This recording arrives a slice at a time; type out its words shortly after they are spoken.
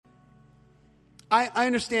I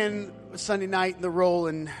understand Sunday night and the role,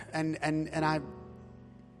 and I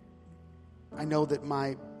know that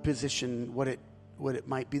my position, what it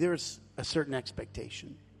might be. There's a certain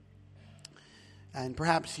expectation. And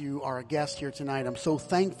perhaps you are a guest here tonight. I'm so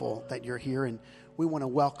thankful that you're here, and we want to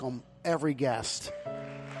welcome every guest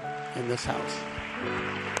in this house.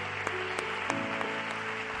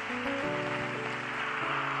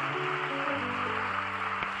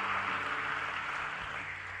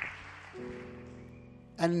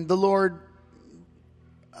 And the Lord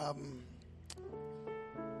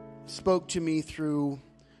spoke to me through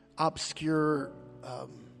obscure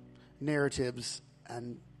narratives,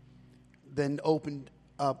 and then opened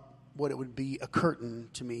up what it would be a curtain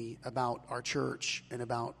to me about our church and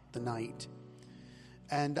about the night.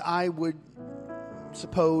 And I would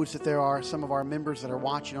suppose that there are some of our members that are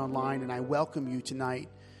watching online, and I welcome you tonight,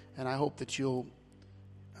 and I hope that you'll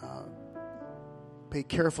pay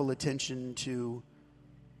careful attention to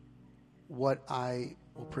what I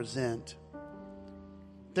will present.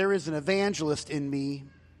 There is an evangelist in me,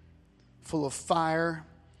 full of fire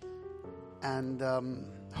and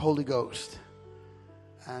Holy Ghost,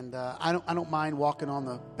 and I don't mind walking on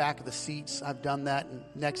the back of the seats. I've done that, and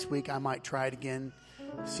next week I might try it again,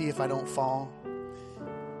 see if I don't fall.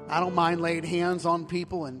 I don't mind laying hands on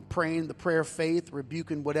people and praying the prayer of faith,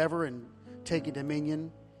 rebuking whatever, and taking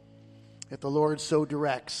dominion if the Lord so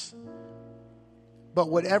directs. But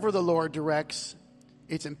whatever the Lord directs,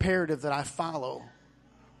 it's imperative that I follow,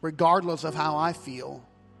 regardless of how I feel,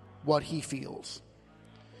 what He feels.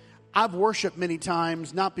 I've worshiped many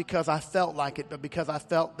times, not because I felt like it, but because I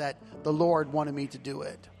felt that the Lord wanted me to do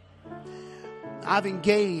it. I've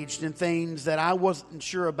engaged in things that I wasn't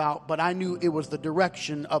sure about, but I knew it was the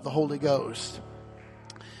direction of the Holy Ghost.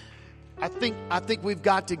 I think we've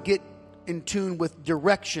got to get in tune with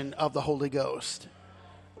direction of the Holy Ghost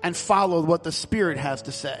and follow what the Spirit has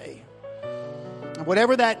to say. And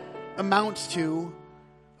whatever that amounts to,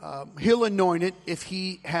 He'll anoint it if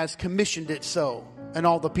He has commissioned it so. And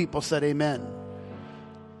all the people said amen.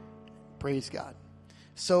 Praise God.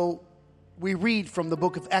 So we read from the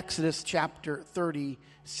book of Exodus chapter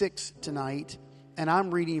 36 tonight. And I'm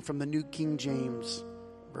reading from the New King James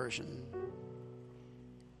Version.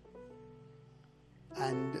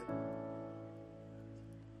 And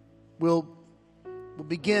we'll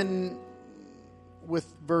begin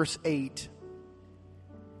with verse 8.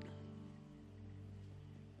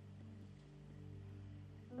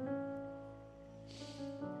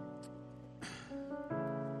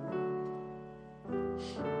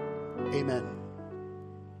 Amen.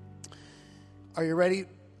 Are you ready?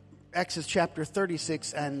 Exodus chapter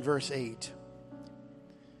 36 and verse 8.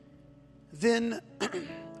 Then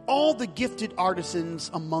all the gifted artisans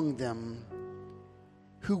among them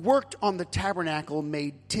who worked on the tabernacle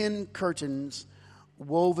made 10 curtains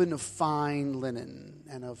woven of fine linen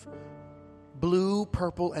and of blue,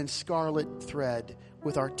 purple, and scarlet thread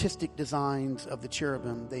with artistic designs of the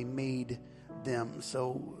cherubim. They made them.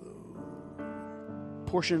 So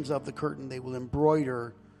portions of the curtain they will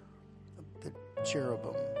embroider the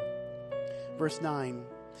cherubim. Verse 9.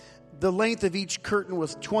 The length of each curtain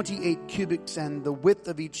was 28 cubits, and the width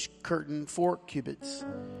of each curtain 4 cubits.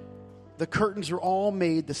 The curtains were all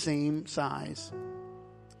made the same size.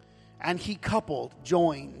 And he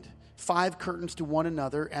joined 5 curtains to one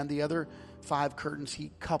another, and the other 5 curtains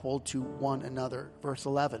he coupled to one another. Verse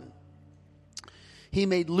 11. He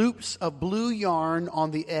made loops of blue yarn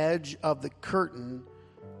on the edge of the curtain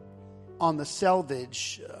on the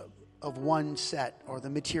selvage of one set, or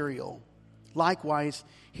the material. Likewise,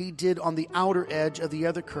 he did on the outer edge of the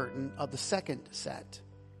other curtain of the second set.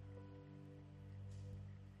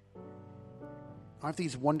 Aren't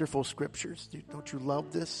these wonderful scriptures? Don't you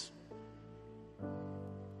love this?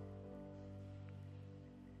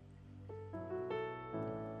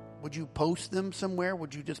 Would you post them somewhere?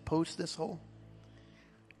 Would you just post this whole?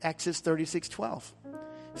 Exodus 36:12.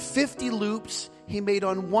 50 loops he made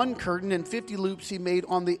on one curtain, and 50 loops he made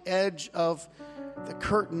on the edge of the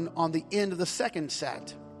curtain on the end of the second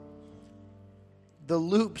set. The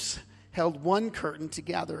loops held one curtain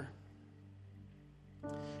together.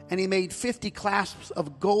 And he made 50 clasps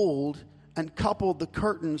of gold and coupled the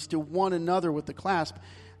curtains to one another with the clasp,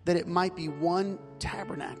 that it might be one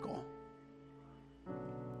tabernacle.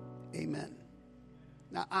 Amen.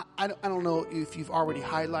 Now, I don't know if you've already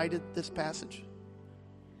highlighted this passage,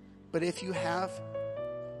 but if you have,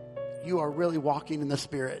 you are really walking in the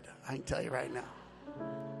Spirit. I can tell you right now.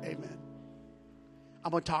 Amen.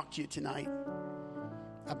 I'm going to talk to you tonight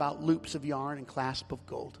about loops of yarn and clasp of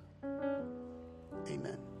gold.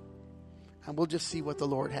 Amen. And we'll just see what the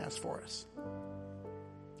Lord has for us.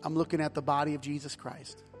 I'm looking at the body of Jesus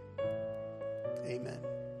Christ. Amen.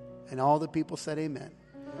 And all the people said amen.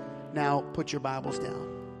 Now put your Bibles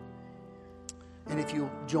down. And if you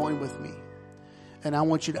join with me, and I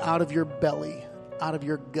want you to, out of your belly, out of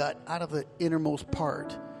your gut, out of the innermost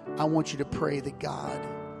part, I want you to pray that God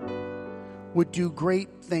would do great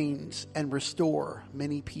things and restore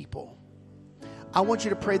many people. I want you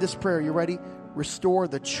to pray this prayer. You ready? Restore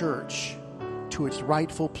the church to its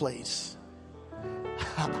rightful place.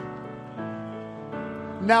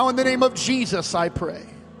 Now in the name of Jesus, I pray.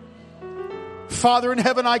 Father in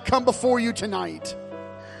heaven, I come before you tonight.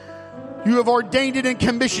 You have ordained it and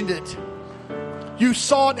commissioned it. You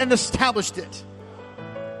saw it and established it.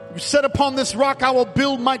 You said, upon this rock I will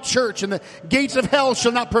build my church, and the gates of hell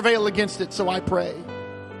shall not prevail against it. So I pray.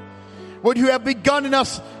 What you have begun in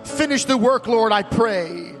us, finish the work, Lord, I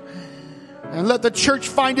pray. And let the church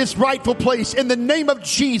find its rightful place. In the name of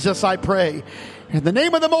Jesus, I pray. In the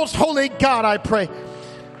name of the most holy God, I pray.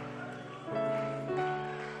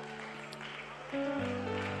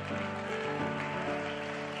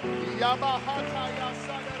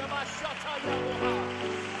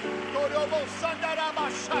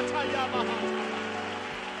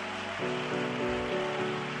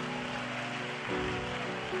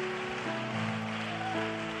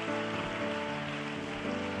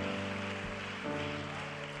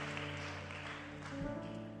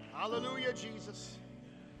 Hallelujah, Jesus.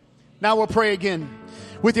 Now we'll pray again.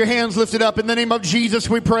 With your hands lifted up, in the name of Jesus,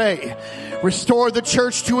 we pray. Restore the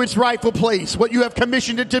church to its rightful place, what you have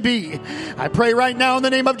commissioned it to be. I pray right now in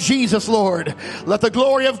the name of Jesus, Lord. Let the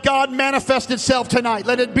glory of God manifest itself tonight.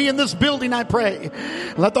 Let it be in this building, I pray.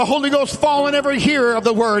 Let the Holy Ghost fall on every hearer of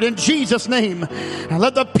the word in Jesus' name. And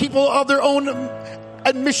let the people of their own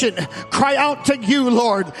admission cry out to you,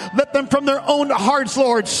 Lord. Let them from their own hearts,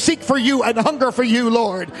 Lord, seek for you and hunger for you,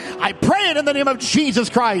 Lord. I pray it in the name of Jesus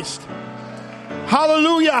Christ.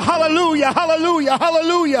 Hallelujah, hallelujah, hallelujah,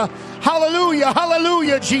 hallelujah, hallelujah,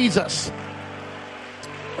 hallelujah, Jesus.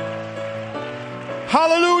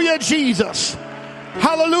 Hallelujah, Jesus.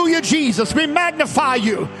 Hallelujah, Jesus. We magnify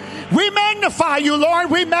you. We magnify you, Lord.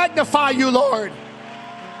 We magnify you, Lord.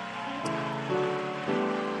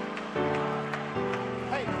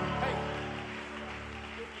 Hey, hey.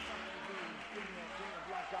 Give me a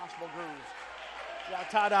black gospel groove.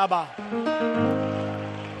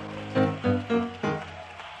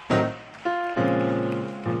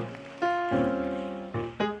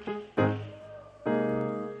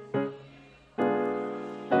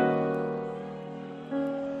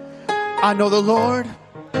 I know the Lord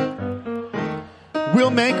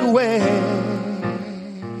will make a way.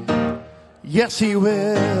 Yes, He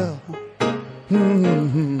will.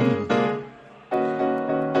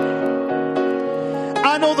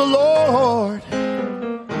 I know the Lord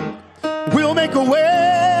will make a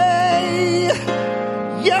way.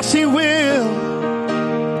 Yes, He will.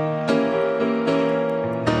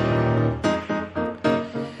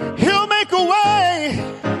 He'll make a way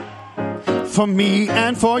for me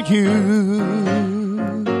and for you.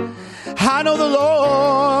 I know the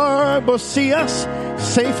Lord will see us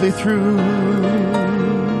safely through.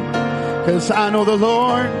 'Cause I know the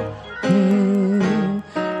Lord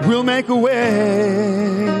will make a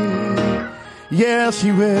way. Yes,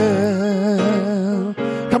 He will.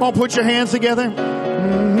 Come on, put your hands together.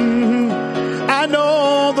 I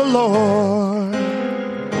know the Lord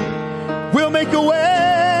will make a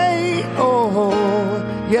way. Oh,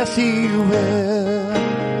 yes, He will.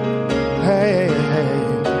 Hey, hey.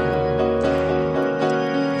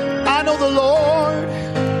 I know the Lord,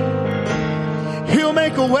 He'll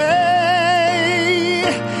make a way.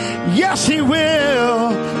 Yes, He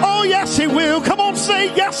will. Oh, yes, He will. Come on,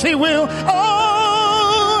 say yes, He will.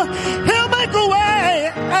 Oh, He'll make a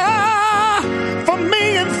way for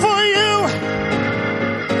me and for you.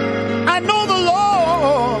 I know the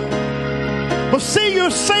Lord will see you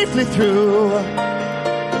safely through.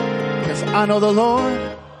 I know the Lord,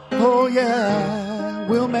 oh yeah,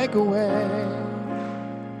 will make a way.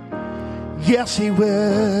 Yes, He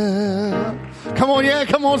will. Come on, yeah,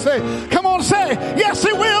 come on, say, yes,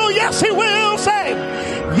 He will, yes, He will, say,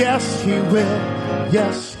 yes, He will,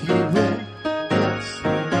 yes, He will,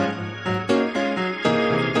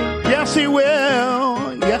 yes, He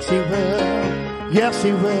will, yes, He will, yes,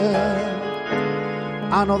 He will.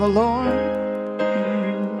 I know the Lord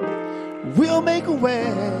will make a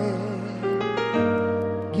way.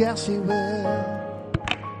 Yes, He will.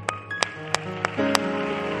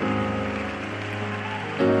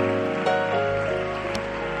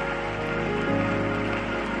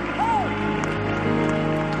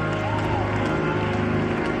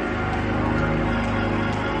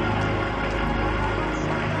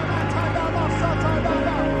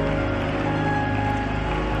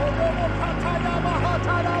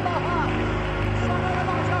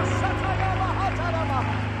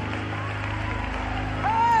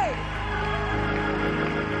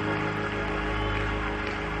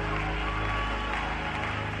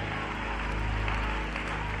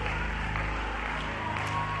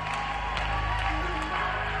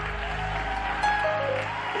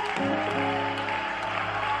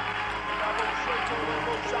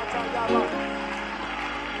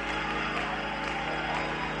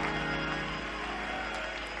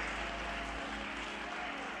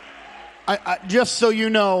 Just so you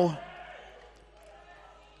know,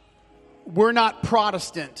 we're not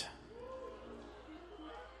Protestant.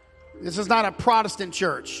 This is not a Protestant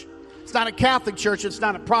church. It's not a Catholic church. It's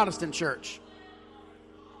not a Protestant church.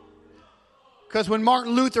 Because when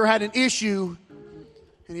Martin Luther had an issue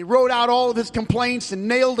and he wrote out all of his complaints and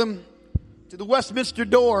nailed them to the Westminster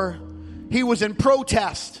door, he was in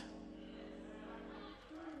protest.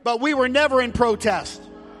 But we were never in protest,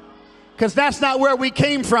 because that's not where we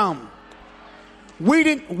came from.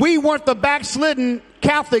 We weren't the backslidden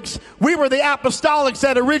Catholics. We were the apostolics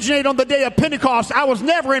that originated on the day of Pentecost. I was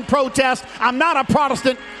never in protest. I'm not a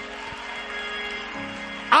Protestant.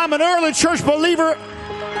 I'm an early church believer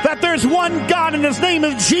that there's one God and his name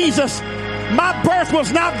is Jesus. My birth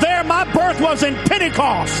was not there. My birth was in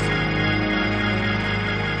Pentecost.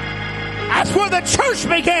 That's where the church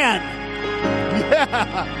began.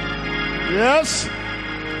 Yeah. Yes.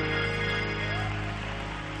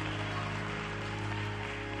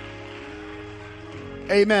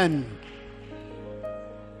 Amen.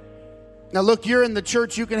 Now look, you're in the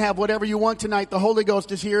church. You can have whatever you want tonight. The Holy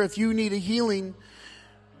Ghost is here. If you need a healing,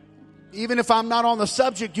 even if I'm not on the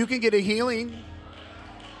subject, you can get a healing.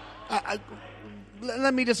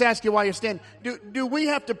 Let me just ask you while you stand. Do we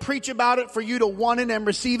have to preach about it for you to want it and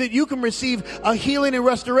receive it? You can receive a healing and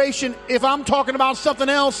restoration if I'm talking about something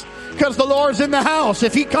else, because the Lord's in the house.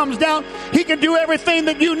 If he comes down, he can do everything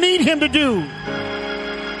that you need him to do.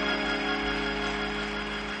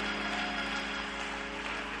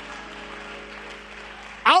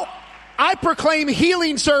 I proclaim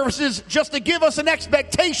healing services just to give us an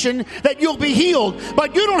expectation that you'll be healed.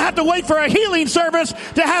 But you don't have to wait for a healing service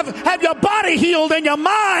to have your body healed and your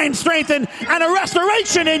mind strengthened and a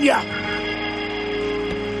restoration in you.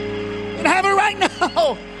 And have it right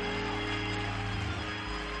now.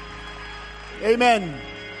 Amen.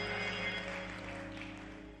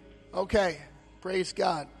 Okay. Praise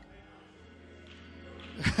God.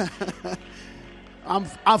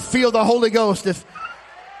 I feel the Holy Ghost.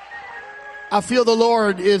 I feel the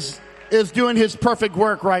Lord is doing his perfect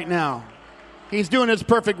work right now. He's doing his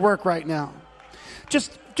perfect work right now.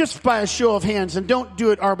 Just by a show of hands, and don't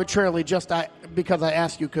do it arbitrarily because I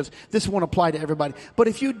ask you, because this won't apply to everybody. But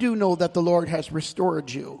if you do know that the Lord has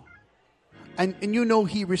restored you, and you know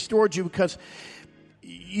he restored you because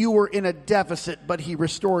you were in a deficit, but he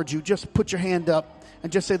restored you, just put your hand up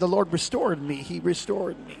and just say, the Lord restored me. He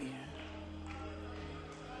restored me.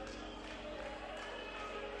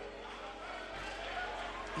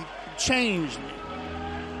 Changed me.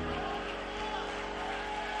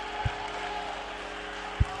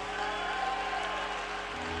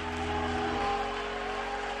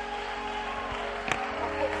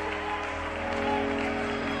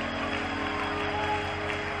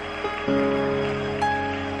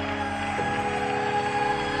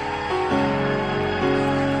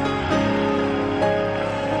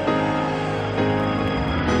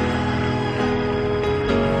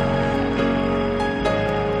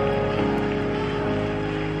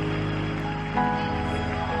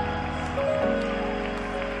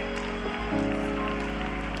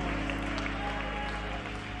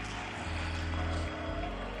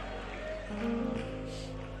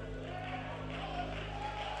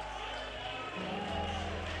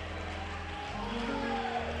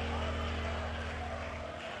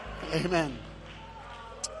 Amen.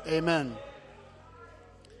 Amen.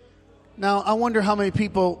 Now, I wonder how many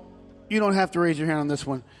people, you don't have to raise your hand on this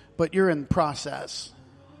one, but you're in process.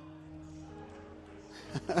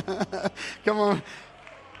 Come on.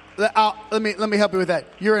 Let me help you with that.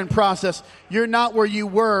 You're in process. You're not where you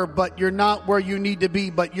were, but you're not where you need to be,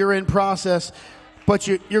 but you're in process. But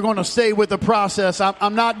you're going to stay with the process.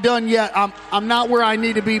 I'm not done yet. I'm not where I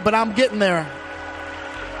need to be, but I'm getting there.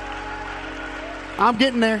 I'm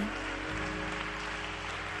getting there.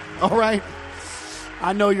 All right.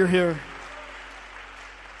 I know you're here.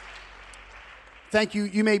 Thank you.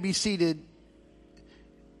 You may be seated.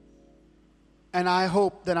 And I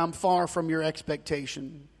hope that I'm far from your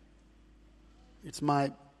expectation. It's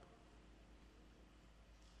the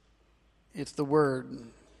word.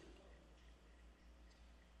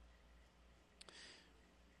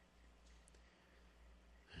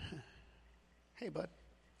 Hey, bud.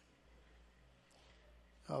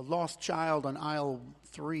 A lost child on aisle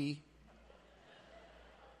 3.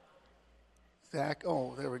 Zach.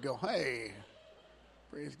 Oh, there we go. Hey.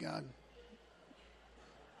 Praise God.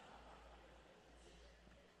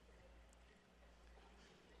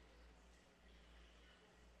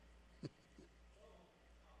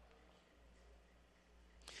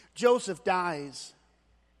 Joseph dies.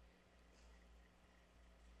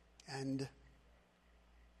 And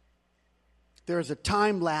there's a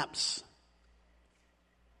time lapse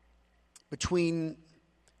between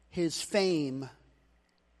his fame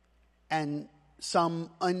and some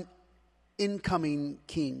incoming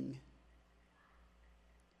king.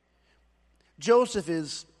 Joseph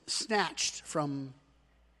is snatched from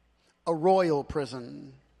a royal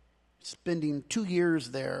prison, spending 2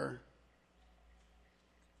 years there.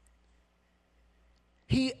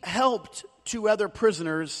 He helped 2 other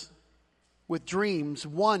prisoners with dreams.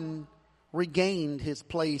 One regained his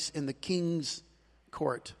place in the king's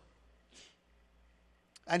court.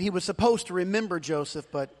 And he was supposed to remember Joseph,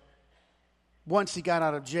 but once he got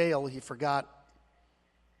out of jail, he forgot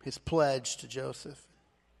his pledge to Joseph.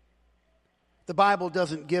 The Bible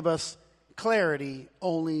doesn't give us clarity,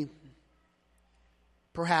 only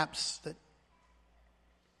perhaps that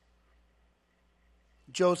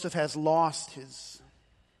Joseph has lost his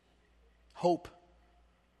hope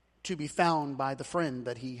to be found by the friend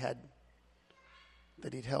that he'd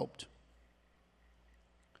helped.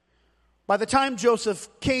 By the time Joseph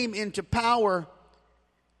came into power,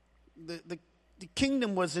 the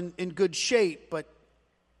kingdom was in good shape, but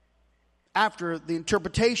after the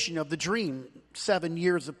interpretation of the dream, 7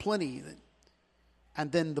 years of plenty,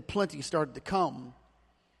 and then the plenty started to come.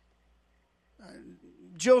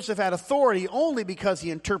 Joseph had authority only because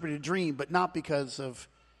he interpreted a dream, but not because of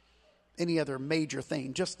any other major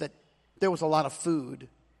thing, just that there was a lot of food.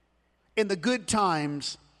 In the good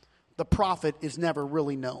times, the prophet is never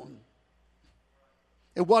really known.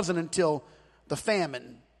 It wasn't until the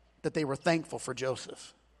famine that they were thankful for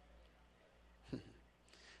Joseph.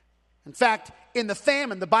 In fact, in the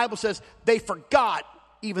famine, the Bible says they forgot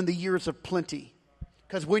even the years of plenty.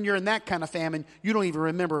 Because when you're in that kind of famine, you don't even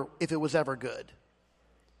remember if it was ever good.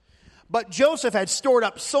 But Joseph had stored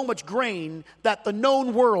up so much grain that the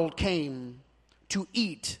known world came to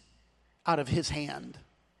eat out of his hand.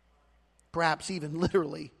 Perhaps even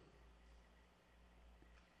literally.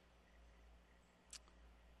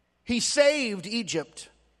 He saved Egypt.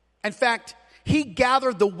 In fact, he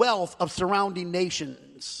gathered the wealth of surrounding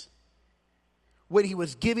nations when he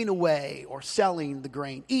was giving away or selling the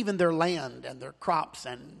grain, even their land and their crops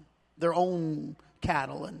and their own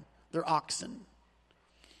cattle and their oxen.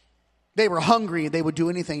 They were hungry. They would do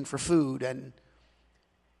anything for food. And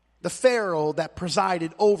the Pharaoh that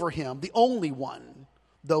presided over him, the only one,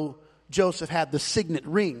 though Joseph had the signet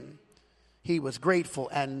ring, he was grateful,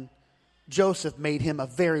 and Joseph made him a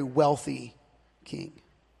very wealthy king.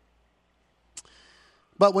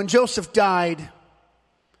 But when Joseph died,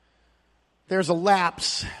 there's a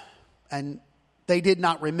lapse, and they did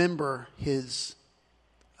not remember his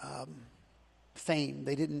fame.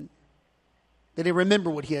 They didn't remember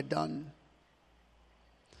what he had done.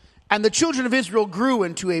 And the children of Israel grew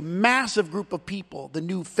into a massive group of people. The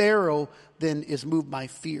new Pharaoh then is moved by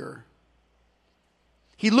fear.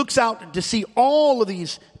 He looks out to see all of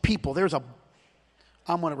these people.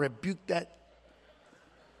 I'm going to rebuke that.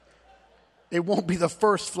 It won't be the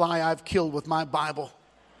first fly I've killed with my Bible.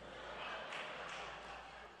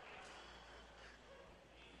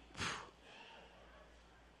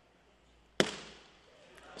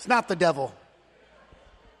 It's not the devil.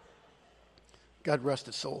 God rest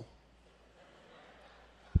his soul.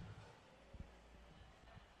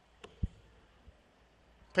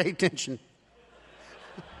 Pay attention.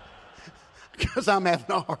 Because I'm having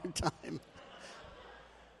a hard time.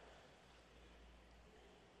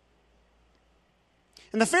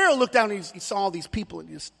 And the Pharaoh looked down and he saw all these people and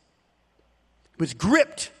he just was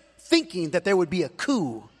gripped, thinking that there would be a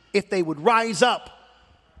coup if they would rise up.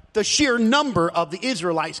 The sheer number of the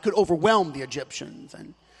Israelites could overwhelm the Egyptians.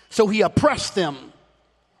 And so he oppressed them.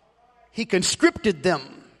 He conscripted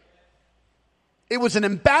them. It was an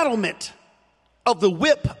embattlement of the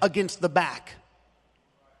whip against the back.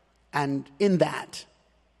 And in that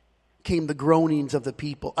came the groanings of the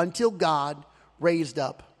people until God raised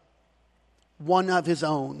up one of his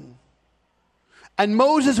own. And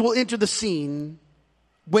Moses will enter the scene.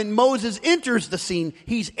 When Moses enters the scene,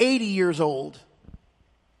 he's 80 years old.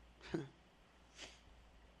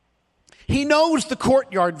 He knows the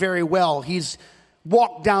courtyard very well. He's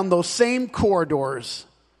walked down those same corridors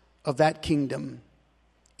of that kingdom,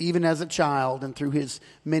 even as a child and through his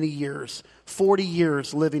many years, 40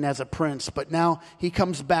 years living as a prince. But now he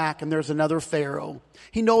comes back and there's another Pharaoh.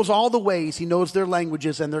 He knows all the ways. He knows their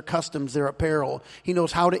languages and their customs, their apparel. He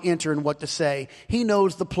knows how to enter and what to say. He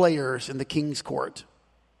knows the players in the king's court.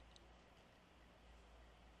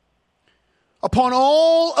 Upon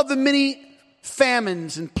all of the many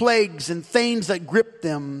famines and plagues and things that gripped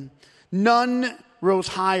them, none rose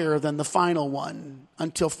higher than the final one,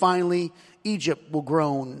 until finally Egypt will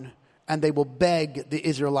groan and they will beg the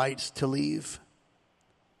Israelites to leave.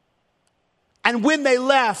 And when they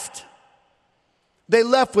left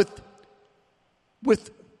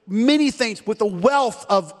with many things, with the wealth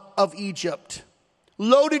of Egypt,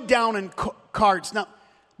 loaded down in carts. Now,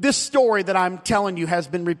 this story that I'm telling you has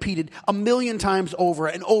been repeated 1,000,000 times over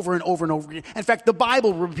and over and over and over again. In fact, the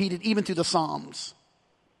Bible repeated even through the Psalms.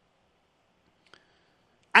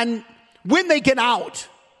 And when they get out,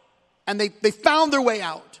 and they found their way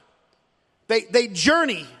out, they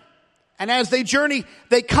journey. And as they journey,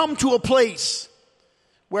 they come to a place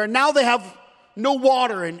where now they have no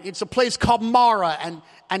water, and it's a place called Mara,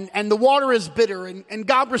 and the water is bitter, and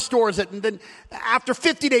God restores it. And then after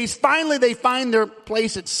 50 days, finally they find their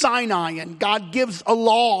place at Sinai, and God gives a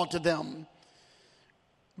law to them.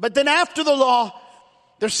 But then after the law,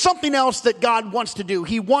 there's something else that God wants to do.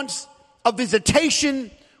 He wants a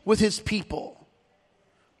visitation with his people.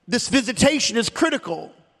 This visitation is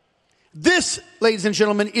critical. This, ladies and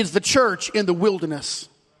gentlemen, is the church in the wilderness.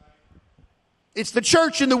 It's the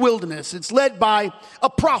church in the wilderness. It's led by a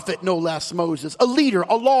prophet, no less, Moses, a leader,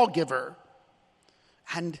 a lawgiver.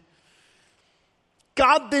 And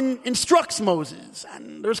God then instructs Moses,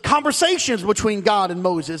 and there's conversations between God and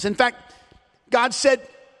Moses. In fact, God said,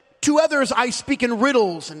 "To others I speak in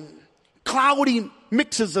riddles and cloudy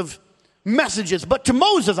mixes of messages, but to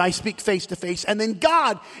Moses I speak face to face." And then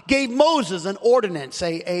God gave Moses an ordinance,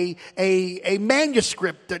 a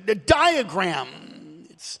manuscript, a diagram.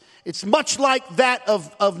 It's much like that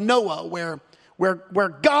of Noah, where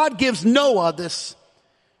God gives Noah this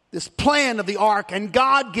plan of the ark, and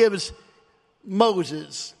God gives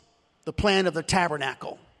Moses the plan of the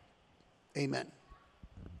tabernacle. Amen.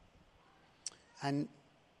 And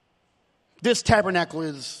this tabernacle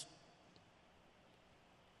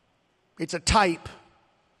it's a type.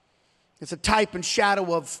 It's a type and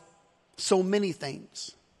shadow of so many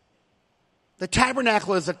things. The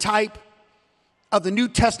tabernacle is a type of the New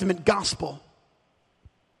Testament gospel.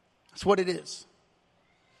 That's what it is.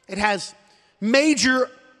 It has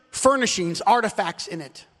major furnishings, artifacts in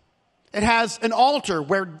it. It has an altar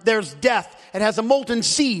where there's death. It has a molten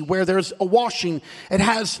sea where there's a washing. It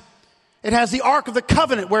has the Ark of the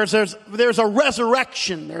Covenant where there's a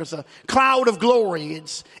resurrection. There's a cloud of glory.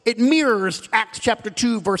 It mirrors Acts chapter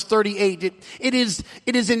 2 verse 38. It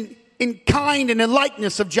is in kind and in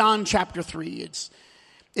likeness of John chapter 3.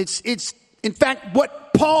 It's in fact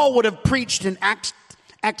what Paul would have preached in Acts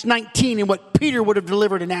 19 and what Peter would have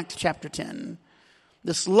delivered in Acts chapter 10.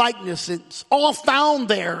 This likeness, it's all found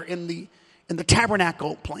there in the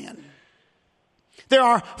tabernacle plan. There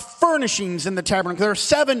are furnishings in the tabernacle. There are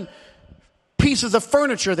 7 pieces of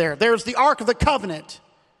furniture there. There's the Ark of the Covenant.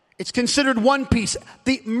 It's considered one piece.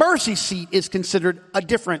 The mercy seat is considered a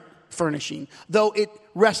different furnishing, though it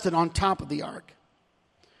rested on top of the ark.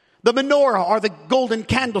 The menorah, or the golden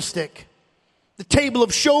candlestick. The table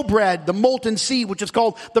of showbread, the molten sea, which is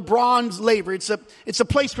called the bronze laver. It's a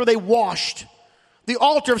place where they washed. The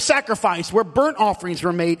altar of sacrifice, where burnt offerings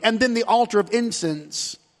were made, and then the altar of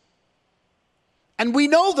incense. And we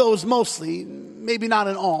know those mostly, maybe not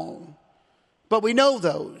in all, but we know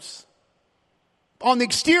those. On the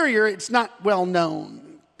exterior, it's not well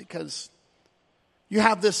known because you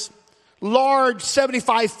have this large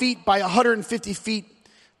 75 feet by 150 feet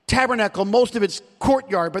tabernacle, most of it's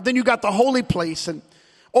courtyard, but then you got the holy place, and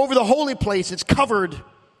over the holy place it's covered.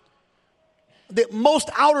 The most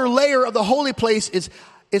outer layer of the holy place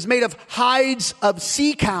is made of hides of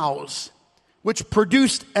sea cows, which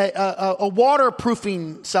produced a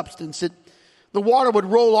waterproofing substance. The water would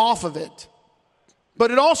roll off of it. But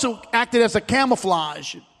it also acted as a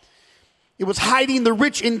camouflage. It was hiding the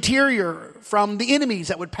rich interior from the enemies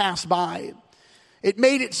that would pass by. It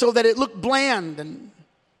made it so that it looked bland and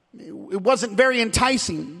it wasn't very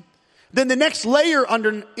enticing. Then the next layer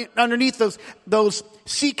underneath those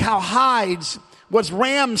sea cow hides was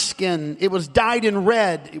ram skin. It was dyed in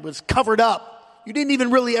red. It was covered up. You didn't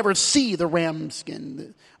even really ever see the ram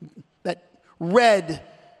skin. That red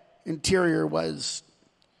interior was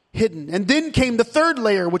hidden. And then came the third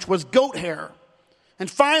layer, which was goat hair.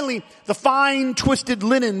 And finally, the fine twisted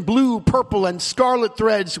linen, blue, purple, and scarlet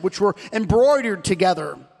threads, which were embroidered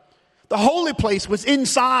together. The holy place was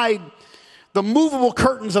inside the movable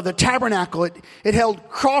curtains of the tabernacle. It held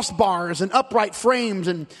crossbars and upright frames,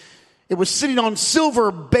 and it was sitting on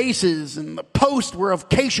silver bases, and the posts were of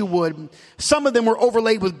acacia wood. Some of them were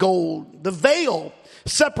overlaid with gold. The veil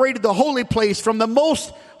separated the holy place from the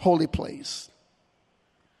most holy place.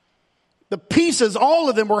 The pieces, all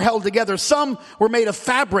of them were held together. Some were made of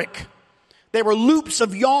fabric. They were loops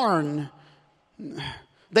of yarn.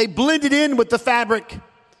 They blended in with the fabric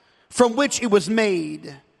from which it was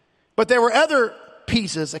made. But there were other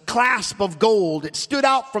pieces, a clasp of gold. It stood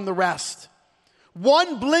out from the rest.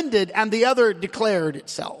 One blended and the other declared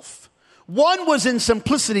itself. One was in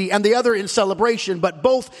simplicity and the other in celebration, but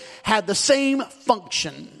both had the same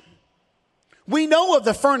function. We know of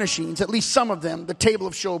the furnishings, at least some of them, the table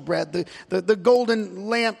of showbread, the golden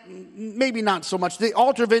lamp, maybe not so much. The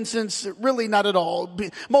altar of incense, really not at all.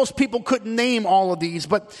 Most people couldn't name all of these,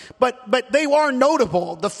 but they are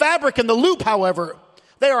notable. The fabric and the loop, however,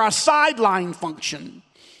 they are a sideline function.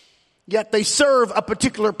 Yet they serve a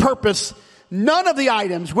particular purpose. None of the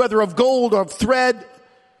items, whether of gold or of thread,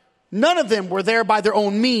 none of them were there by their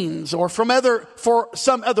own means or for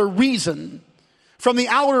some other reason. From the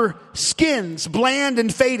outer skins, bland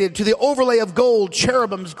and faded, to the overlay of gold,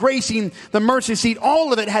 cherubims gracing the mercy seat,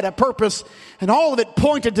 all of it had a purpose, and all of it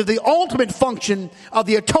pointed to the ultimate function of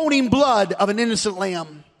the atoning blood of an innocent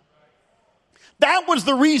lamb. That was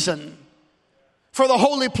the reason for the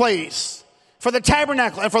holy place, for the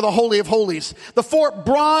tabernacle, and for the Holy of Holies. The 4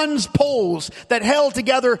 bronze poles that held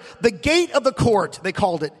together the gate of the court, they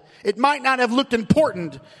called it. It might not have looked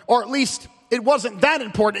important, or at least it wasn't that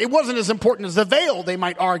important. It wasn't as important as the veil, they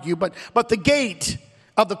might argue, but the gate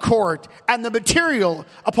of the court and the material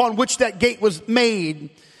upon which that gate was made.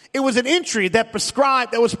 It was an entry that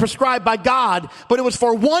was prescribed by God, but it was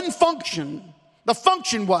for one function. The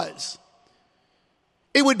function was,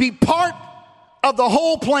 it would be part of the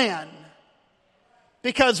whole plan.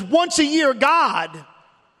 Because once a year, God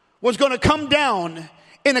was going to come down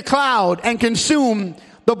in a cloud and consume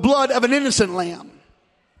the blood of an innocent lamb.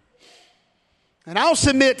 And I'll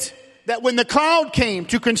submit that when the cloud came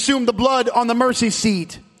to consume the blood on the mercy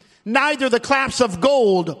seat, neither the clasps of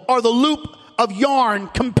gold or the loop of yarn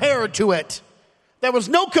compared to it. There was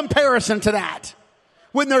no comparison to that.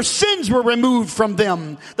 When their sins were removed from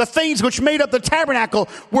them, the things which made up the tabernacle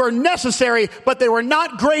were necessary, but they were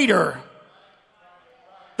not greater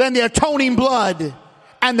than the atoning blood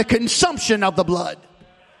and the consumption of the blood.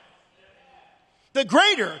 The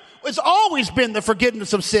greater has always been the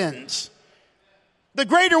forgiveness of sins. The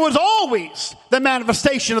greater was always the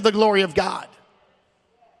manifestation of the glory of God.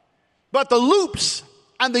 But the loops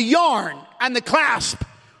and the yarn and the clasp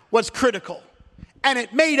was critical. And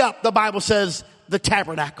it made up, the Bible says, the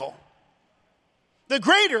tabernacle. The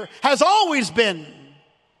greater has always been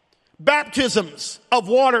baptisms of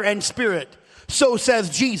water and spirit. So says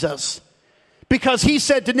Jesus. Because he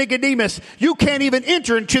said to Nicodemus, you can't even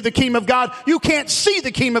enter into the kingdom of God. You can't see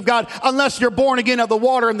the kingdom of God unless you're born again of the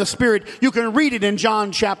water and the spirit. You can read it in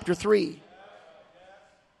John chapter 3.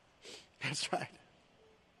 That's right.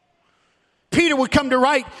 Peter would come to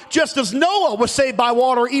write, just as Noah was saved by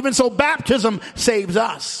water, even so baptism saves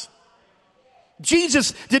us.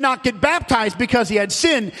 Jesus did not get baptized because he had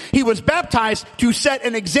sinned. He was baptized to set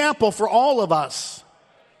an example for all of us.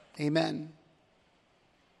 Amen.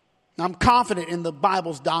 I'm confident in the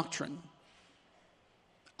Bible's doctrine.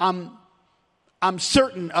 I'm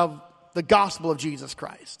certain of the gospel of Jesus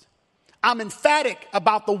Christ. I'm emphatic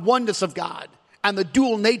about the oneness of God and the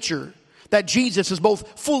dual nature that Jesus is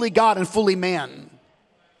both fully God and fully man.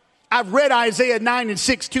 I've read Isaiah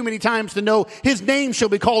 9:6 too many times to know his name shall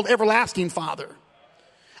be called Everlasting Father.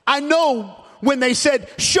 I know when they said,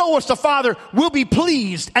 show us the Father, we'll be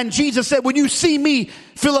pleased. And Jesus said, when you see me,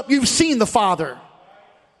 Philip, you've seen the Father.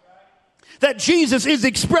 That Jesus is the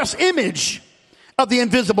express image of the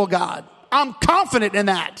invisible God. I'm confident in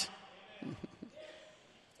that.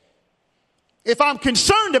 If I'm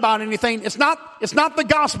concerned about anything, it's not the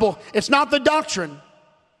gospel. It's not the doctrine.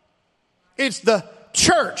 It's the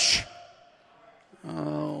church.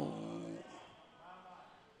 Oh.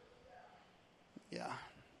 Yeah.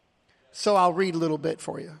 So I'll read a little bit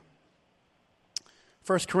for you.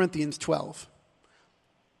 1 Corinthians 12.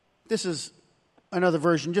 This is another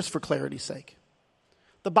version just for clarity's sake.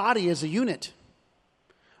 The body is a unit.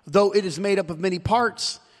 Though it is made up of many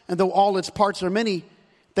parts, and though all its parts are many,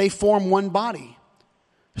 they form one body.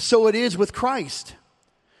 So it is with Christ.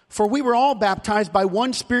 For we were all baptized by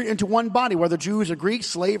one Spirit into one body, whether Jews or Greeks,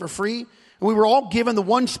 slave or free. And we were all given the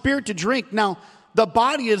one Spirit to drink. Now, the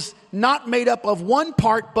body is not made up of one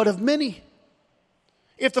part, but of many.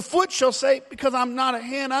 If the foot shall say, because I'm not a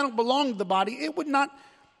hand, I don't belong to the body, it would not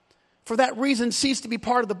for that reason cease to be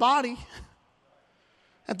part of the body.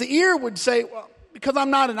 And the ear would say, well, because I'm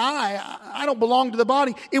not an eye, I don't belong to the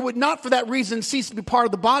body. It would not for that reason cease to be part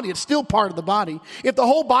of the body. It's still part of the body. If the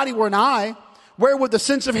whole body were an eye, where would the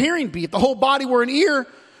sense of hearing be? If the whole body were an ear,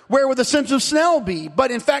 where would the sense of smell be?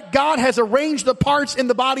 But in fact, God has arranged the parts in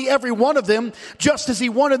the body, every one of them, just as he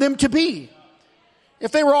wanted them to be.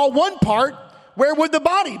 If they were all one part, where would the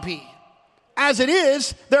body be? As it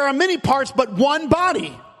is, there are many parts but one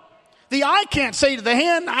body. The eye can't say to the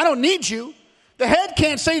hand, I don't need you. The head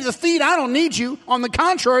can't say to the feet, I don't need you. On the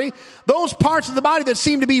contrary, those parts of the body that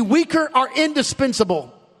seem to be weaker are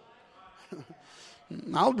indispensable.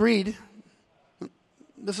 I'll read.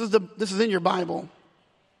 This is in your Bible.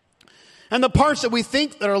 And the parts that we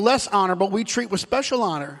think that are less honorable, we treat with special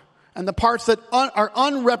honor. And the parts that are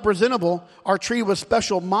unrepresentable are treated with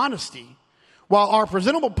special modesty. While our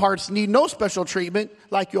presentable parts need no special treatment,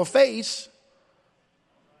 like your face.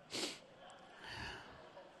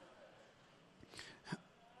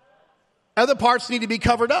 Other parts need to be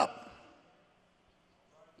covered up.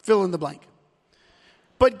 Fill in the blank.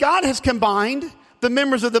 But God has combined the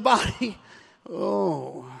members of the body.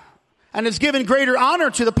 And has given greater honor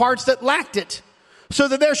to the parts that lacked it. So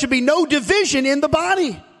that there should be no division in the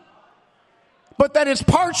body. But that its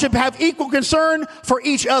parts should have equal concern for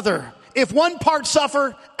each other. If one part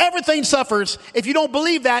suffer, everything suffers. If you don't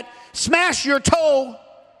believe that, smash your toe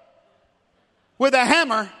with a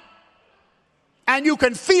hammer and you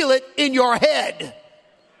can feel it in your head.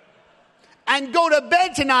 And go to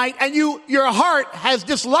bed tonight and your heart has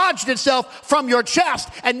dislodged itself from your chest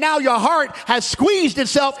and now your heart has squeezed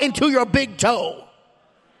itself into your big toe.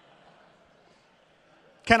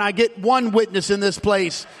 Can I get one witness in this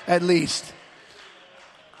place at least?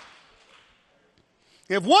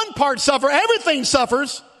 If one part suffers, everything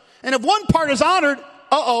suffers. And if one part is honored,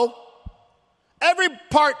 every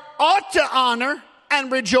part ought to honor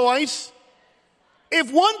and rejoice.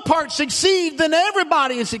 If one part succeeds, then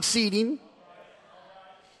everybody is succeeding.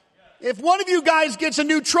 If one of you guys gets a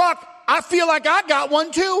new truck, I feel like I got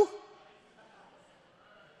one too.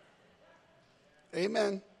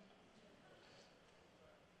 Amen.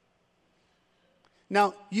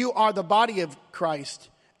 Now, you are the body of Christ.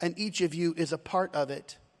 And each of you is a part of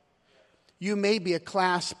it. You may be a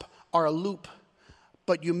clasp or a loop,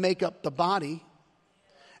 but you make up the body.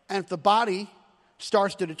 And if the body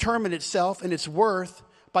starts to determine itself and its worth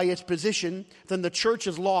by its position, then the church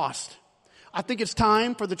is lost. I think it's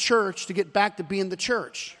time for the church to get back to being the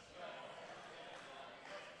church.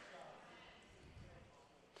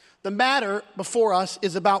 The matter before us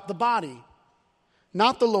is about the body.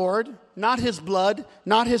 Not the Lord, not his blood,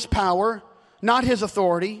 not his power, not his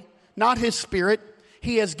authority, not his spirit.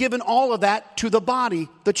 He has given all of that to the body,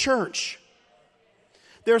 the church.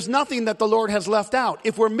 There's nothing that the Lord has left out.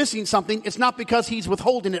 If we're missing something, it's not because he's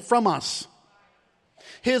withholding it from us.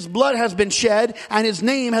 His blood has been shed and his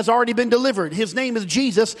name has already been delivered. His name is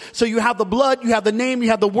Jesus. So you have the blood, you have the name, you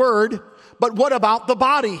have the word. But what about the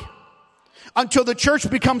body? Until the church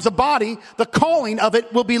becomes a body, the calling of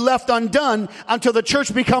it will be left undone. Until the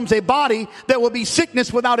church becomes a body, there will be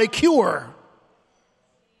sickness without a cure.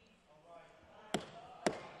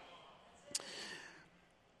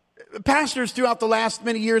 Pastors throughout the last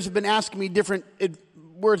many years have been asking me different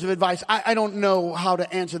words of advice. I don't know how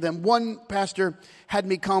to answer them. One pastor had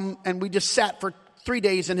me come and we just sat for 3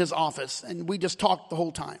 days in his office and we just talked the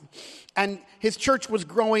whole time. And his church was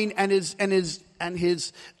growing and his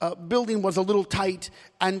building was a little tight,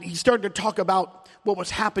 and he started to talk about what was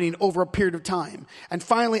happening over a period of time. And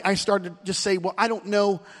finally I started to just say, well, I don't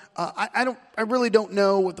know. I really don't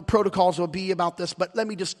know what the protocols will be about this, but let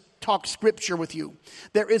me just talk scripture with you.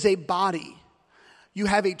 There is a body. You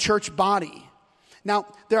have a church body. Now,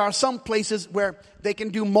 there are some places where they can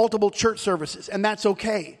do multiple church services, and that's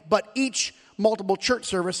okay. But each multiple church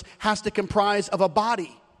service has to comprise of a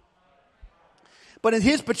body. But in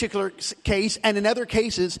his particular case, and in other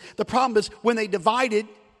cases, the problem is when they divided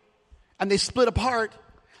and they split apart,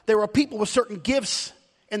 there were people with certain gifts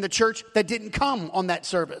in the church that didn't come on that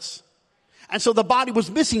service. And so the body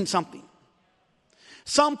was missing something.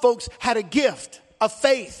 Some folks had a gift of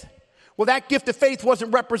faith. Well, that gift of faith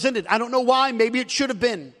wasn't represented. I don't know why. Maybe it should have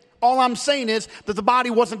been. All I'm saying is that the body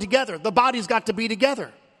wasn't together. The body's got to be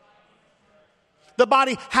together. The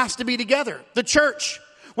body has to be together. The church,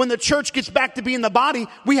 when the church gets back to being the body,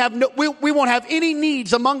 we won't have any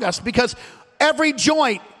needs among us because every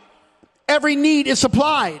joint, every need is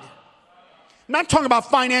supplied. I'm not talking about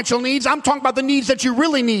financial needs. I'm talking about the needs that you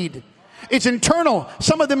really need. It's internal.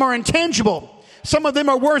 Some of them are intangible. Some of them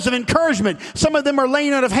are words of encouragement. Some of them are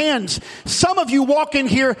laying out of hands. Some of you walk in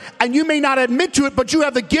here and you may not admit to it, but you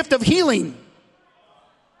have the gift of healing.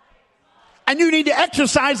 And you need to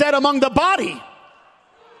exercise that among the body.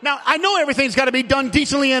 Now, I know everything's got to be done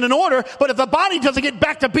decently and in order, but if the body doesn't get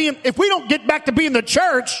back to being, if we don't get back to being the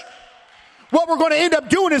church, what we're going to end up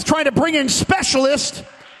doing is trying to bring in specialists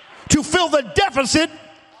to fill the deficit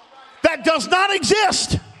that does not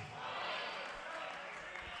exist.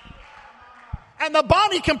 And the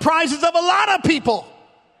body comprises of a lot of people.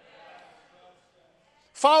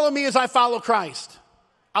 Follow me as I follow Christ.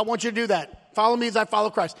 I want you to do that. Follow me as I follow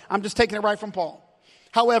Christ. I'm just taking it right from Paul.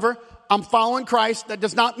 However, I'm following Christ. That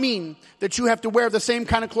does not mean that you have to wear the same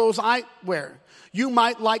kind of clothes I wear. You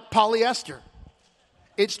might like polyester.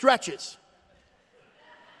 It stretches.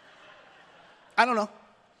 I don't know.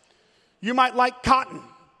 You might like cotton.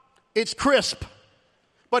 It's crisp.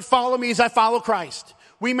 But follow me as I follow Christ.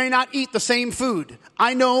 We may not eat the same food.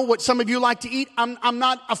 I know what some of you like to eat. I'm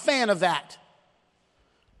not a fan of that.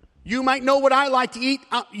 You might know what I like to eat.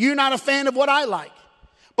 You're not a fan of what I like.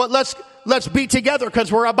 But let's be together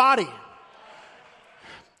because we're a body.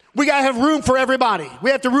 We got to have room for everybody.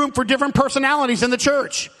 We have to room for different personalities in the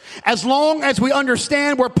church. As long as we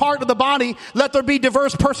understand we're part of the body, let there be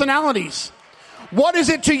diverse personalities. What is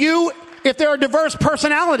it to you if there are diverse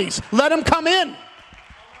personalities? Let them come in.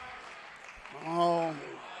 Oh.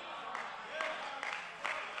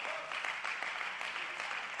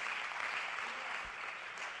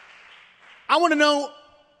 I want to know,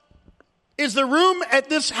 is there room at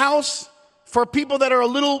this house for people that are a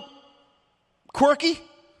little quirky?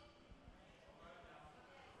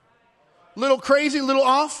 Little crazy, little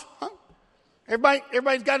off? Huh?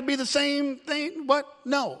 Everybody's got to be the same thing? What?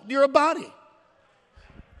 No, you're a body.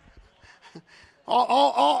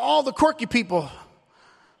 All the quirky people.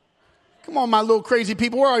 Come on, my little crazy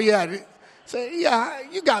people, where are you at? Say, yeah,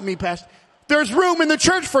 you got me, Pastor. There's room in the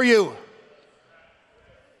church for you.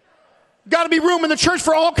 Got to be room in the church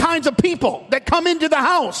for all kinds of people that come into the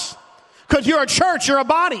house. Because you're a church, you're a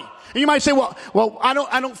body. And you might say, well, I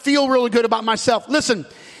don't feel really good about myself. Listen,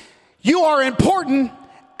 you are important,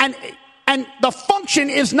 and the function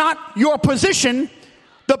is not your position.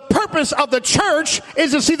 The purpose of the church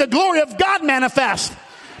is to see the glory of God manifest.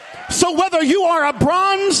 So whether you are a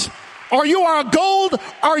bronze, or you are a gold,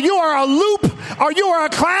 or you are a loop, or you are a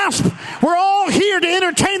clasp, we're all here to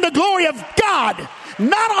entertain the glory of God,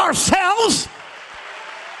 not ourselves.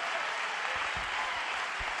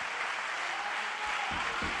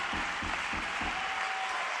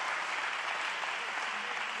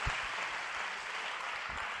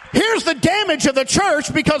 Here's the damage of the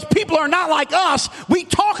church, because people are not like us. We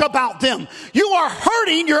talk about them. You are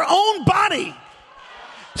hurting your own body.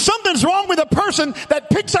 Something's wrong with a person that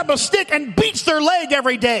picks up a stick and beats their leg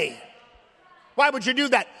every day. Why would you do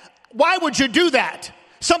that? Why would you do that?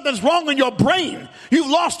 Something's wrong in your brain. You've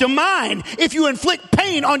lost your mind if you inflict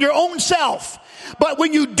pain on your own self. But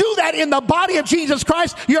when you do that in the body of Jesus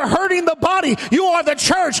Christ, you're hurting the body. You are the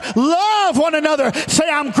church. Love one another. Say,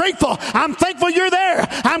 I'm grateful. I'm thankful you're there.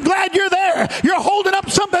 I'm glad you're there. You're holding up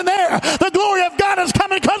something there. The glory of God is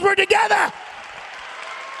coming because we're together.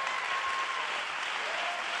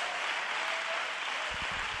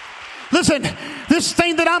 Listen, this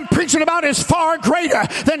thing that I'm preaching about is far greater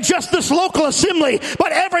than just this local assembly.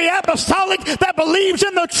 But every apostolic that believes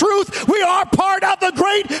in the truth, we are part of the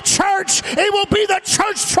great church. It will be the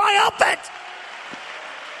church triumphant.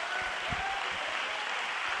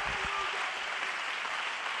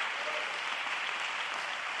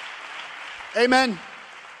 Amen.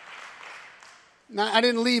 Now, I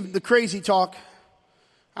didn't leave the crazy talk.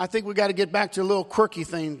 I think we got to get back to a little quirky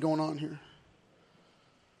thing going on here.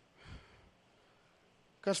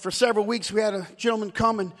 Because for several weeks we had a gentleman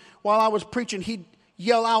come, and while I was preaching, he'd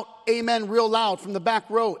yell out amen real loud from the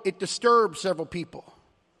back row. It disturbed several people.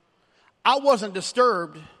 I wasn't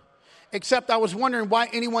disturbed, except I was wondering why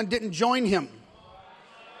anyone didn't join him.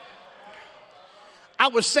 I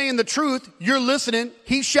was saying the truth. You're listening.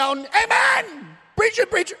 He's shouting, amen! Preacher,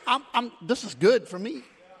 preacher. This is good for me.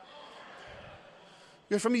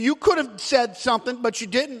 Good for me. You could have said something, but you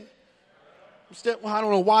didn't. Well, I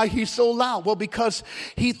don't know why he's so loud. Well, because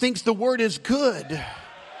he thinks the word is good.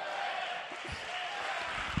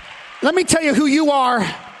 Let me tell you who you are.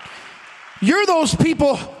 You're those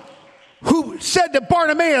people who said to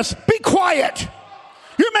Bartimaeus, be quiet.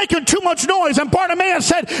 You're making too much noise. And Bartimaeus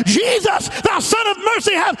said, Jesus, thou son of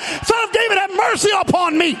David, have mercy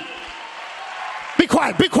upon me. Be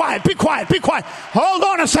quiet, be quiet, be quiet, be quiet. Hold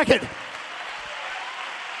on a second.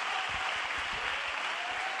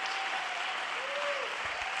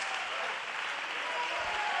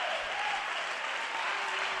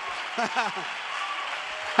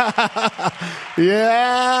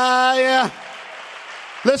 Yeah.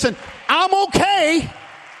 Listen, I'm okay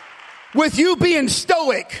with you being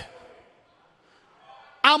stoic.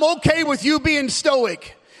 I'm okay with you being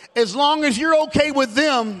stoic as long as you're okay with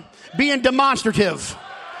them being demonstrative.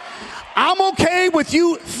 I'm okay with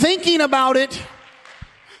you thinking about it,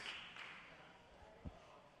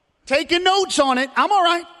 taking notes on it. I'm all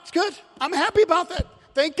right. It's good. I'm happy about that.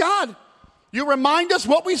 Thank God. You remind us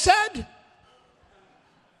what we said?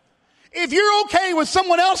 If you're okay with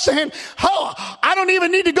someone else saying, oh, I don't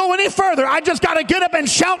even need to go any further. I just got to get up and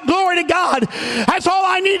shout glory to God. That's all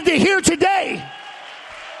I needed to hear today.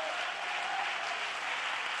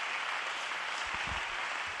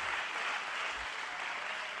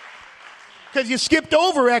 Because you skipped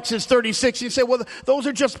over Exodus 36. You say, well, those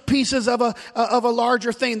are just pieces of a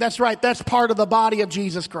larger thing. That's right. That's part of the body of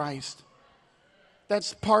Jesus Christ.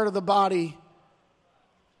 That's part of the body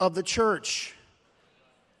of the church.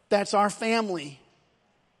 That's our family.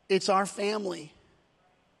 It's our family.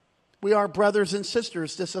 We are brothers and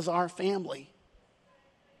sisters. This is our family.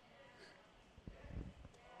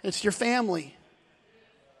 It's your family.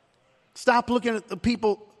 Stop looking at the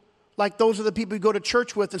people like those are the people you go to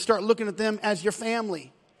church with and start looking at them as your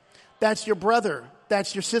family. That's your brother.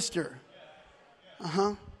 That's your sister.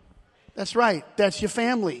 That's right. That's your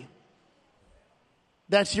family.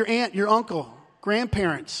 That's your aunt, your uncle,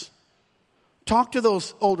 grandparents. Talk to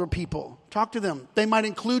those older people. Talk to them. They might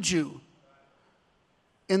include you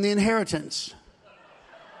in the inheritance.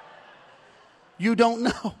 You don't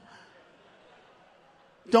know.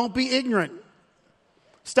 Don't be ignorant.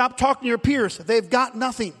 Stop talking to your peers. They've got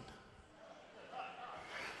nothing.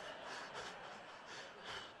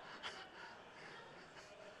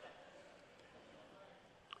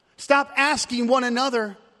 Stop asking one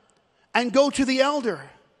another and go to the elder.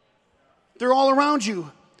 They're all around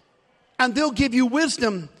you. And they'll give you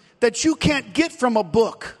wisdom that you can't get from a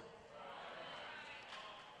book.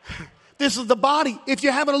 This is the body. If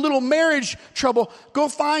you're having a little marriage trouble, go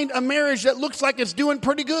find a marriage that looks like it's doing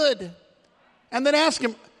pretty good. And then ask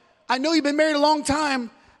him, I know you've been married a long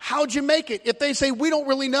time. How'd you make it? If they say, we don't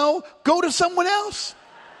really know, go to someone else.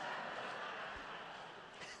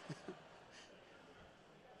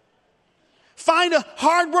 Find a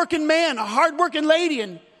hardworking man, a hardworking lady,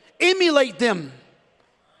 and emulate them.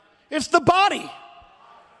 It's the body.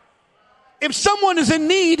 If someone is in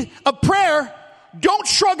need of prayer, don't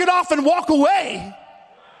shrug it off and walk away.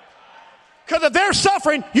 Because if they're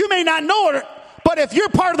suffering, you may not know it, but if you're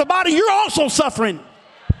part of the body, you're also suffering.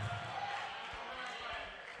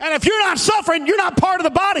 And if you're not suffering, you're not part of the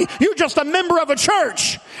body. You're just a member of a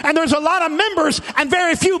church. And there's a lot of members and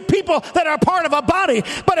very few people that are part of a body.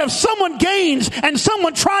 But if someone gains and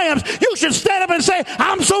someone triumphs, you should stand up and say,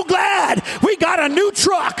 I'm so glad we got a new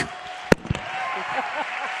truck.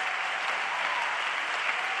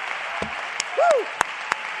 Woo.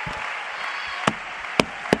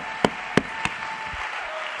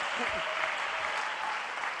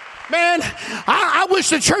 Man, I wish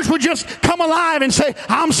the church would just come alive and say,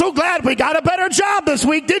 I'm so glad we got a better job this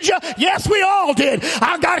week. Did you? Yes, we all did.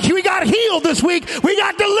 We got healed this week. We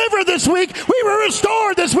got delivered this week. We were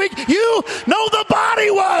restored this week. You know the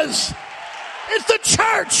body was. It's the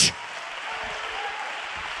church.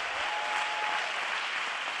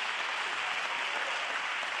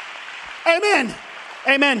 Amen.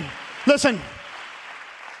 Amen. Listen,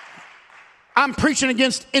 I'm preaching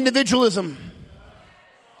against individualism.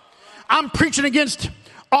 I'm preaching against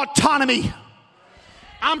autonomy.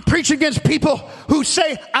 I'm preaching against people who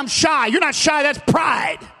say, I'm shy. You're not shy, that's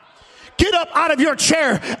pride. Get up out of your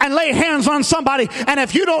chair and lay hands on somebody. And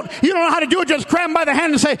if you don't know how to do it, just grab them by the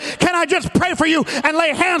hand and say, can I just pray for you and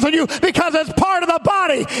lay hands on you? Because it's part of the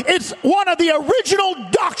body. It's one of the original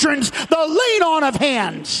doctrines, the laying on of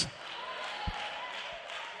hands.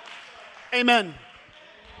 Amen.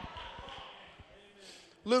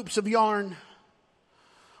 Loops of yarn.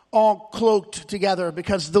 All cloaked together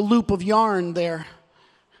because the loop of yarn there.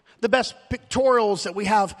 The best pictorials that we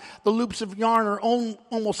have, the loops of yarn are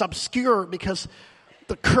almost obscure because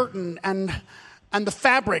the curtain and the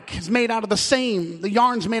fabric is made out of the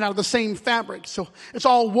yarn's made out of the same fabric. So it's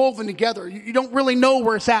all woven together. You don't really know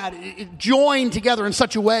where it's at. It joined together in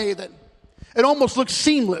such a way that it almost looks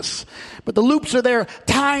seamless. But the loops are there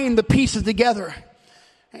tying the pieces together.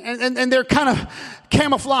 And they're kind of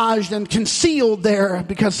camouflaged and concealed there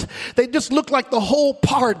because they just look like the whole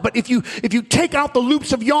part. But if you take out the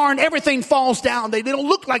loops of yarn, everything falls down. They don't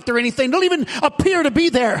look like they're anything. They don't even appear to be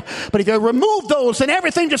there. But if you remove those, then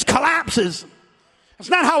everything just collapses. That's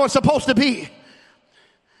not how it's supposed to be.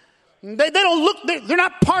 They don't look, they're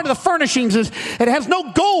not part of the furnishings. It has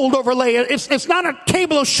no gold overlay. It's not a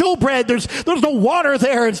table of showbread. There's no water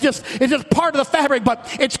there. It's just part of the fabric,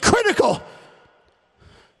 but it's critical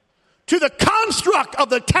to the construct of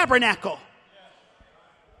the tabernacle.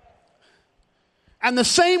 And the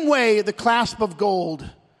same way the clasp of gold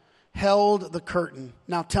held the curtain.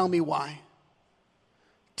 Now tell me why.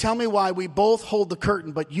 Tell me why we both hold the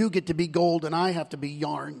curtain, but you get to be gold and I have to be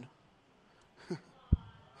yarn.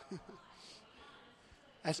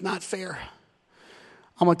 That's not fair.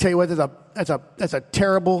 I'm going to tell you what, that's a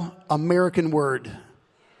terrible American word.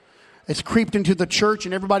 It's creeped into the church,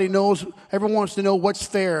 and everyone wants to know what's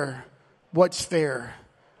fair. What's fair?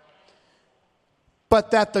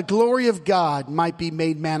 But that the glory of God might be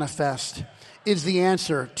made manifest is the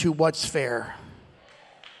answer to what's fair.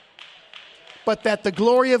 But that the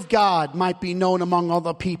glory of God might be known among all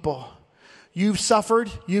the people. You've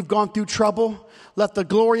suffered, you've gone through trouble. Let the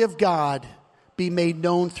glory of God be made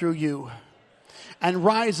known through you. And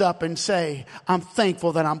rise up and say, I'm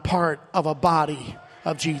thankful that I'm part of a body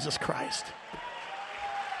of Jesus Christ.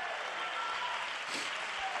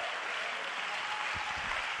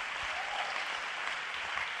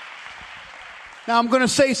 Now I'm going to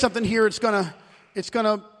say something here. It's going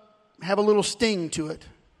to have a little sting to it.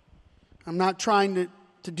 I'm not trying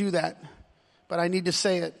to do that, but I need to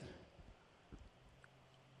say it.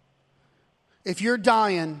 If you're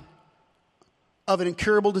dying of an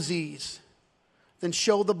incurable disease, then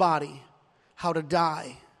show the body how to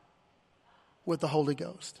die with the Holy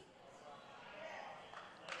Ghost.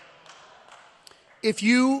 If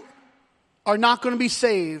you are not going to be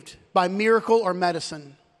saved by miracle or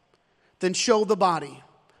medicine, then show the body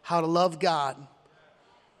how to love God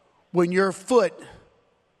when your foot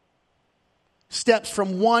steps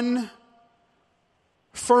from one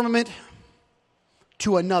firmament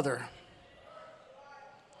to another.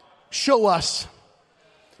 Show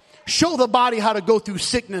the body how to go through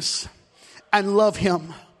sickness and love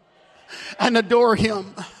Him and adore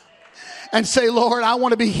Him and say, Lord, I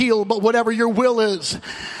want to be healed, but whatever your will is,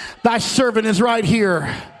 thy servant is right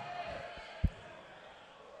here.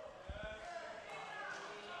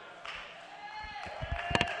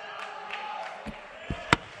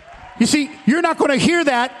 You see, you're not going to hear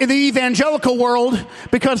that in the evangelical world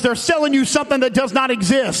because they're selling you something that does not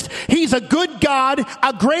exist. He's a good God,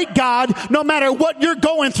 a great God. No matter what you're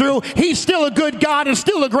going through, He's still a good God and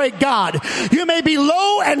still a great God. You may be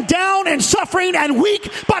low and down and suffering and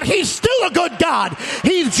weak, but He's still a good God.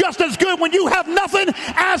 He's just as good when you have nothing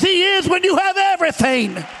as He is when you have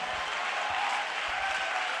everything.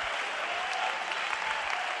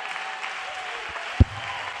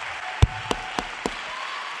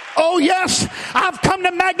 Oh yes, I've come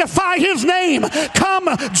to magnify His name. Come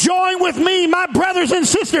join with me, my brothers and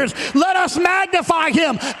sisters. Let us magnify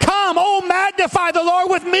Him. Come, oh magnify the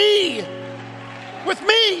Lord with me. With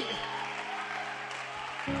me.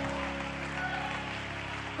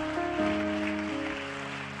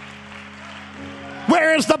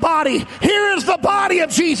 Where is the body? Here is the body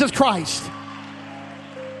of Jesus Christ.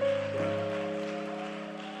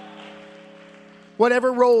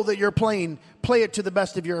 Whatever role that you're playing, play it to the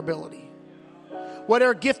best of your ability.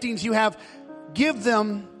 Whatever giftings you have, give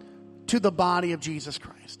them to the body of Jesus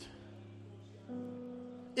Christ.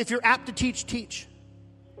 If you're apt to teach, teach.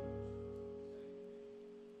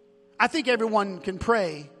 I think everyone can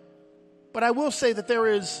pray, but I will say that there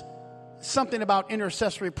is something about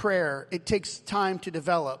intercessory prayer. It takes time to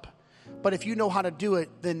develop. But if you know how to do it,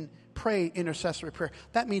 then pray intercessory prayer.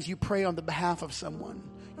 That means you pray on the behalf of someone.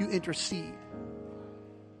 You intercede.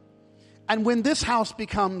 And when this house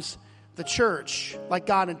becomes the church, like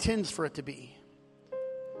God intends for it to be,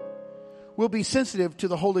 we'll be sensitive to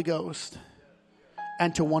the Holy Ghost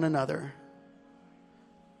and to one another.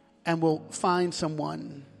 And we'll find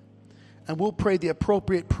someone and we'll pray the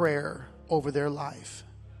appropriate prayer over their life.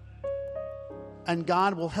 And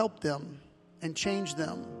God will help them and change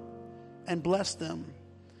them and bless them.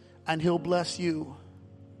 And He'll bless you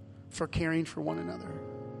for caring for one another.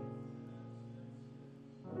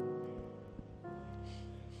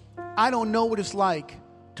 I don't know what it's like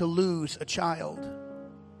to lose a child.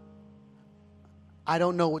 I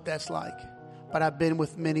don't know what that's like. But I've been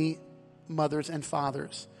with many mothers and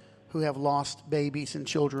fathers who have lost babies and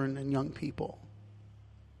children and young people.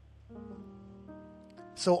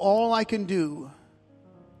 So all I can do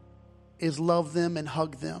is love them and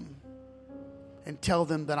hug them and tell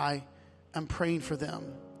them that I am praying for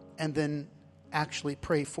them and then actually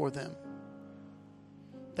pray for them.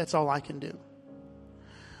 That's all I can do.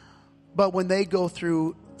 But when they go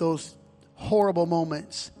through those horrible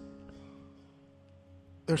moments,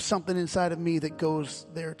 there's something inside of me that goes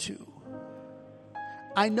there too.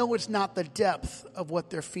 I know it's not the depth of what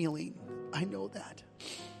they're feeling. I know that.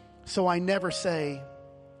 So I never say,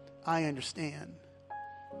 I understand.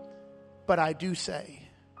 But I do say,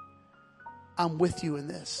 I'm with you in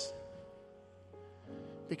this.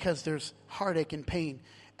 Because there's heartache and pain.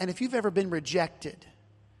 And if you've ever been rejected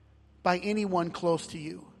by anyone close to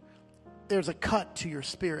you, there's a cut to your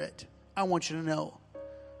spirit. I want you to know,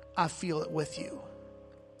 I feel it with you.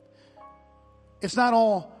 It's not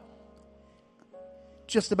all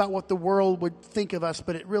just about what the world would think of us,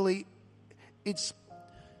 but it's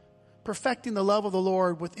perfecting the love of the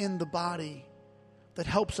Lord within the body that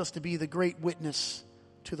helps us to be the great witness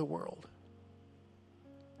to the world.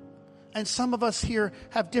 And some of us here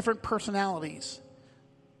have different personalities.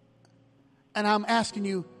 And I'm asking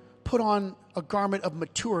you, put on a garment of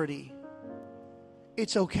maturity.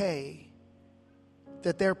 It's okay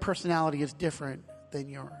that their personality is different than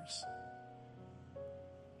yours.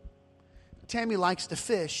 Tammy likes to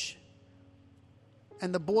fish,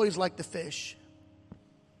 and the boys like to fish.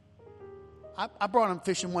 I brought them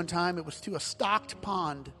fishing one time. It was to a stocked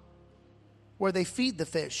pond where they feed the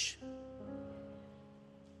fish.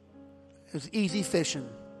 It was easy fishing.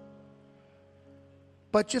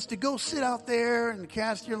 But just to go sit out there and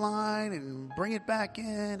cast your line and bring it back in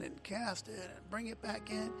and cast it and bring it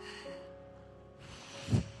back in.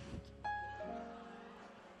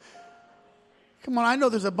 Come on, I know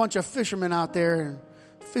there's a bunch of fishermen out there and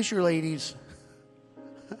fisher ladies.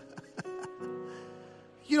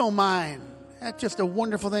 You don't mind. That's just a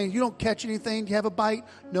wonderful thing. You don't catch anything. Do you have a bite?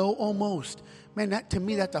 No, almost. Man, to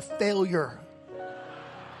me, that's a failure.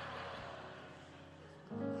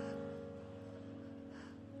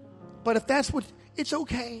 But if that's what, it's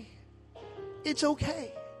okay. It's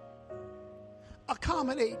okay.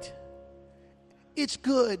 Accommodate. It's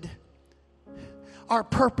good. Our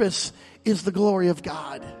purpose is the glory of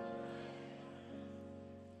God.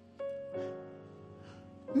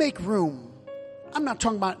 Make room. I'm not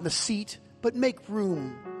talking about in the seat, but make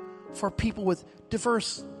room for people with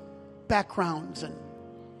diverse backgrounds and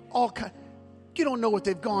all kind. You don't know what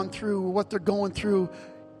they've gone through or what they're going through.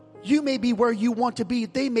 You may be where you want to be.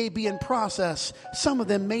 They may be in process. Some of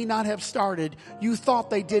them may not have started. You thought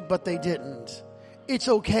they did, but they didn't. It's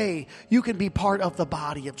okay. You can be part of the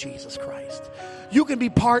body of Jesus Christ. You can be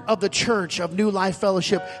part of the church of New Life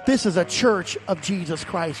Fellowship. This is a church of Jesus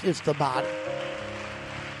Christ. It's the body.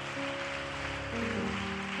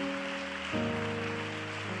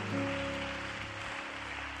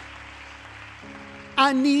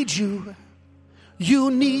 I need you.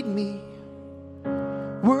 You need me.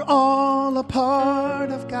 We're all a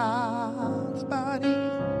part of God's body.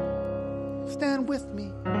 Stand with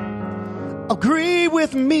me. Agree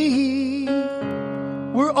with me.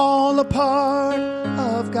 We're all a part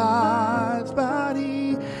of God's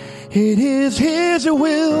body. It is His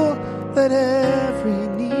will that every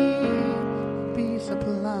need be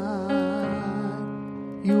supplied.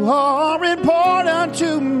 You are important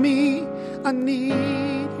to me. I need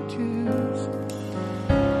you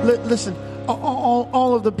to listen.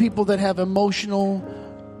 All of the people that have emotional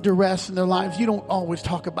duress in their lives, you don't always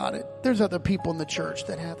talk about it. There's other people in the church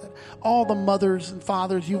that have that. All the mothers and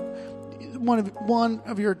fathers, one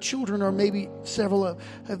of your children or maybe several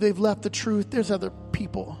they've left the truth. There's other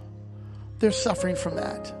people. They're suffering from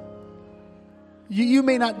that. You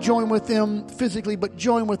may not join with them physically, but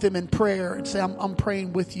join with them in prayer and say, I'm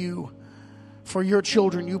praying with you for your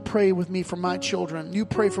children. You pray with me for my children. You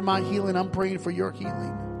pray for my healing. I'm praying for your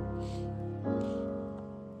healing.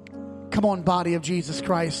 Come on, body of Jesus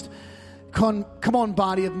Christ. Come on,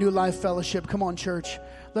 body of New Life Fellowship. Come on, church.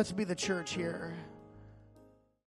 Let's be the church here.